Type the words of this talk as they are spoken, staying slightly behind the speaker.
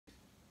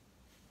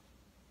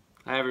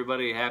Hi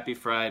everybody, happy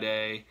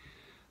Friday.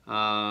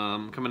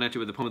 Coming at you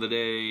with the poem of the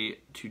day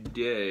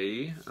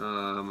today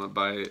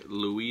by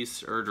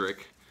Louise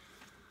Erdrich.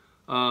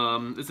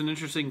 It's an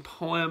interesting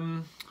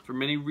poem for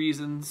many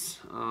reasons.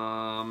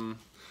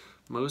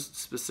 Most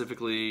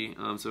specifically,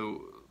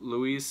 so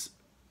Louise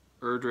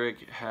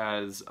Erdrich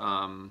has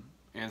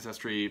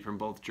ancestry from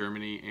both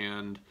Germany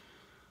and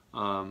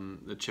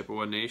the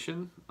Chippewa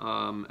Nation.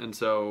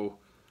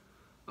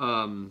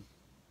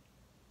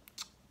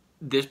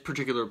 This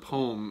particular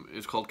poem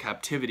is called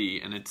Captivity,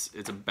 and it's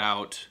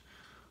about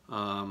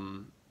a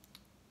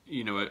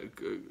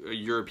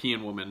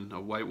European woman,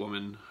 a white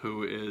woman,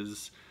 who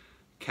is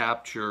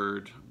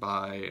captured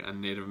by a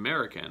Native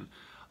American,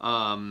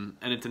 and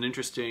it's an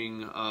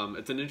interesting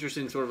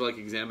sort of like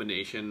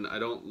examination. I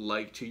don't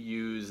like to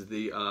use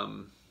the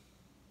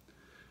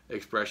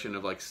expression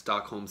of like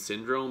Stockholm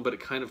syndrome, but it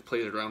kind of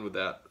plays around with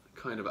that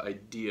kind of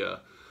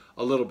idea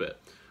a little bit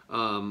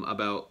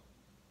about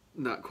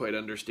not quite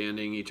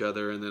understanding each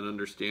other, and then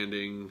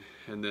understanding,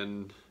 and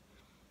then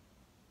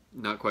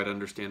not quite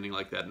understanding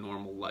like that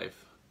normal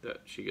life that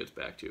she gets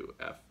back to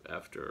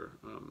after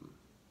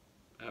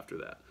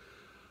that.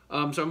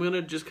 So I'm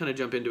gonna just kind of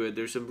jump into it.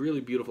 There's some really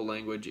beautiful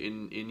language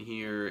in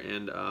here,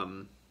 and I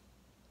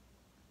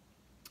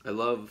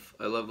love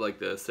like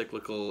the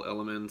cyclical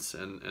elements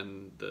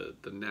and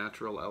the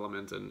natural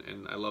elements,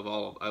 and I love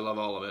all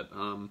of it.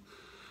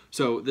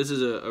 So this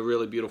is a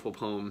really beautiful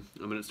poem.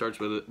 It starts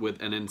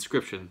with an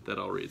inscription that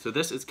I'll read. So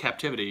this is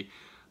Captivity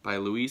by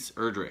Louise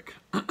Erdrich.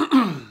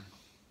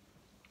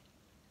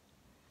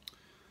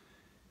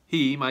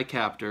 He, my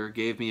captor,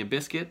 gave me a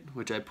biscuit,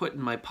 which I put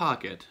in my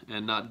pocket,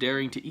 and not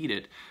daring to eat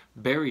it,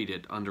 buried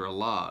it under a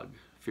log,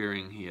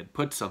 fearing he had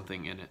put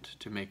something in it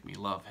to make me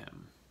love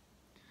him.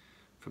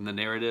 From the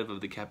narrative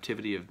of the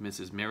captivity of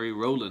Mrs. Mary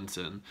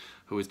Rowlandson,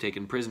 who was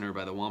taken prisoner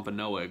by the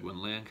Wampanoag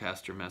when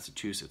Lancaster,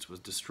 Massachusetts was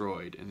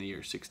destroyed in the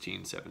year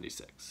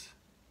 1676.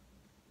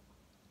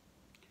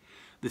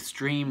 The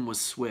stream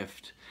was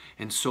swift,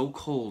 and so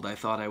cold I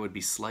thought I would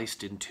be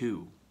sliced in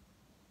two.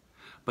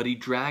 But he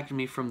dragged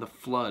me from the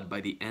flood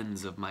by the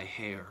ends of my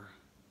hair.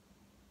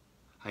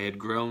 I had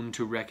grown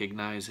to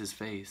recognize his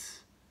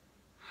face.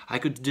 I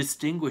could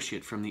distinguish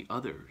it from the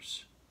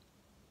others.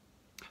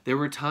 There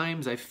were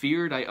times I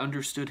feared I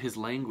understood his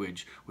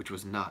language, which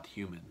was not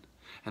human,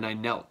 and I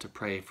knelt to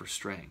pray for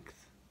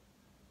strength.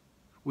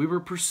 We were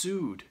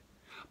pursued,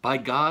 by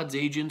God's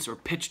agents or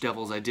pitch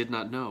devils I did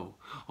not know,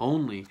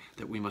 only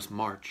that we must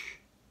march.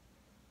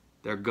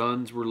 Their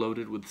guns were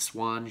loaded with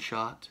swan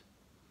shot.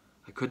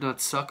 I could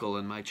not suckle,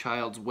 and my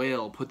child's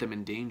wail put them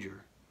in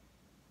danger.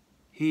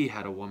 He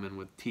had a woman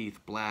with teeth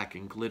black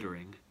and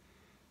glittering.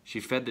 She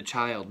fed the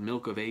child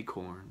milk of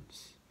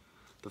acorns.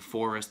 The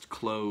forest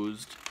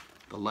closed.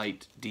 The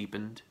light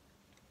deepened.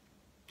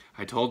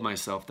 I told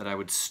myself that I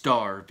would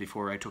starve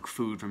before I took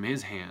food from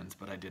his hands,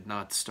 but I did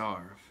not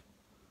starve.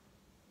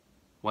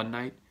 One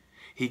night,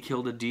 he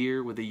killed a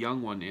deer with a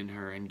young one in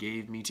her and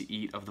gave me to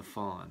eat of the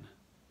fawn.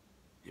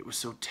 It was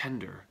so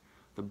tender,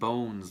 the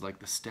bones like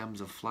the stems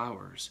of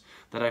flowers,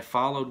 that I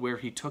followed where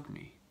he took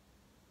me.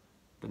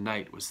 The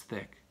night was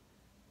thick.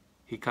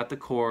 He cut the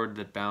cord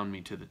that bound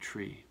me to the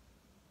tree.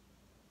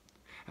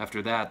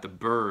 After that, the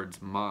birds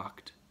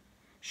mocked.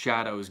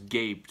 Shadows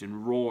gaped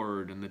and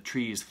roared, and the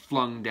trees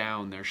flung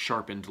down their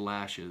sharpened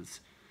lashes.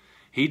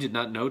 He did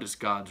not notice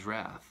God's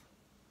wrath.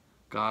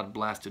 God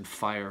blasted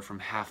fire from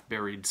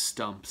half-buried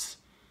stumps.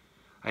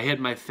 I hid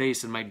my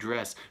face in my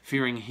dress,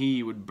 fearing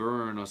he would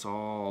burn us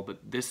all,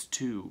 but this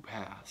too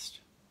passed.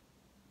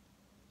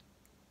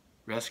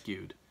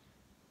 Rescued,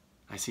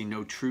 I see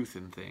no truth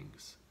in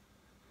things.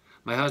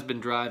 My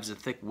husband drives a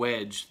thick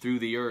wedge through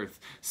the earth,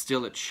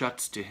 still it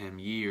shuts to him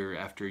year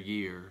after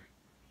year.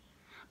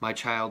 My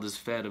child is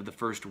fed of the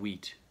first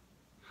wheat.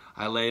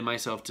 I lay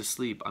myself to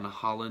sleep on a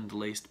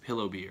Holland-laced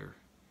pillow bier.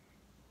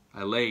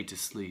 I lay to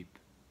sleep.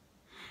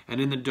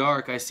 And in the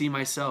dark I see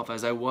myself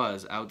as I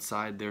was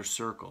outside their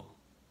circle.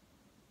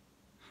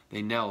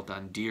 They knelt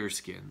on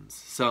deerskins,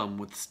 some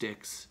with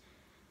sticks,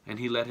 and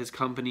he let his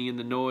company in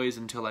the noise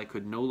until I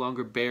could no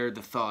longer bear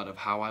the thought of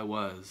how I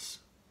was.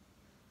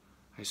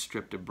 I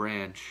stripped a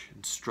branch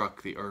and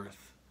struck the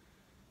earth.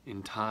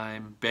 In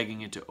time,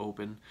 begging it to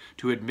open,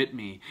 to admit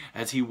me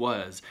as he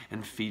was,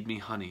 and feed me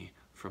honey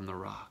from the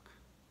rock.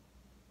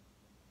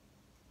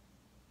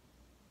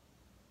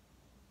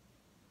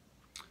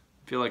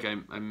 I feel like I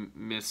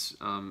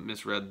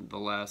misread the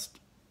last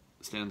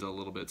stanza a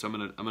little bit, so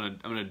I'm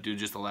gonna do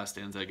just the last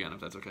stanza again, if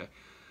that's okay.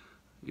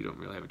 You don't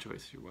really have a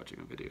choice. You're watching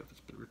a video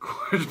that's been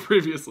recorded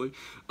previously.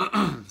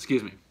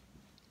 Excuse me.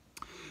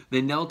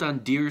 They knelt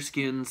on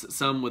deerskins,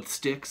 some with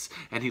sticks,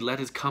 and he let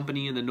his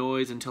company in the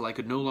noise until I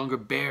could no longer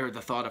bear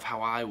the thought of how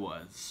I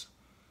was.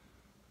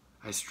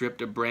 I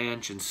stripped a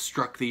branch and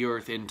struck the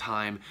earth in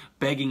time,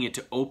 begging it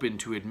to open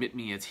to admit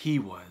me as he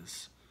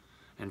was,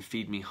 and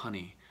feed me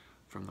honey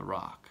from the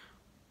rock.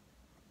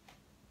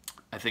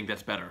 I think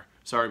that's better.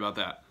 Sorry about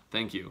that.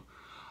 Thank you.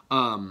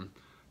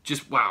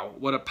 Just wow,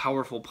 what a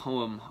powerful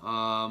poem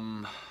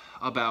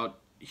about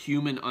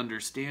human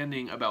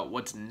understanding about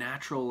what's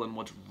natural and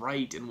what's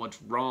right and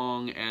what's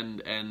wrong,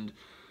 and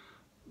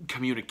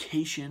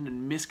communication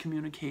and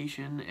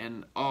miscommunication,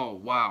 and oh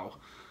wow,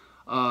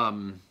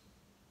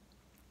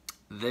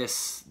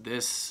 this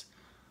this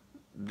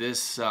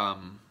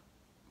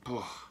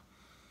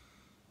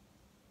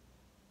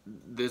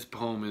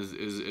poem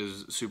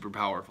is super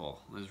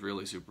powerful. Is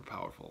really super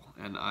powerful,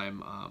 and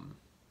I'm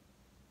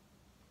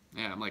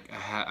yeah,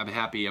 I'm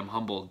happy, I'm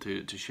humbled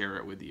to share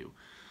it with you.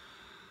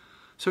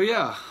 So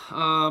yeah,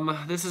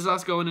 this is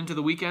us going into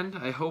the weekend.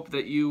 I hope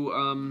that you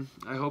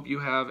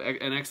have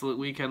an excellent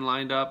weekend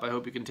lined up. I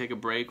hope you can take a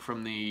break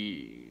from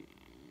the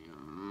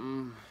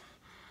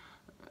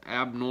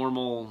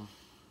abnormal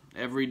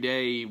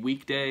everyday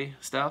weekday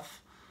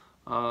stuff.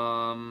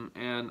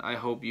 And I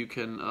hope you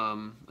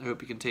can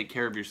take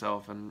care of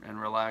yourself and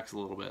relax a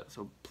little bit.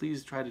 So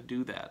please try to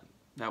do that.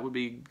 That would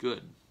be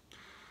good.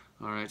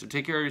 All right, so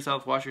take care of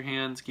yourself, wash your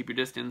hands, keep your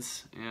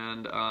distance,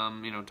 and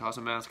you know, toss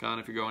a mask on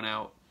if you're going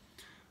out.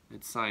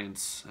 It's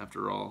science,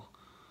 after all.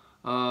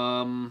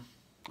 All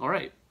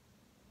right,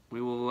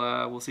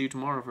 we'll see you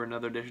tomorrow for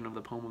another edition of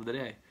the Poem of the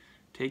Day.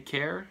 Take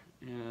care,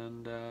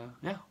 and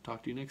yeah,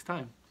 talk to you next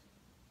time.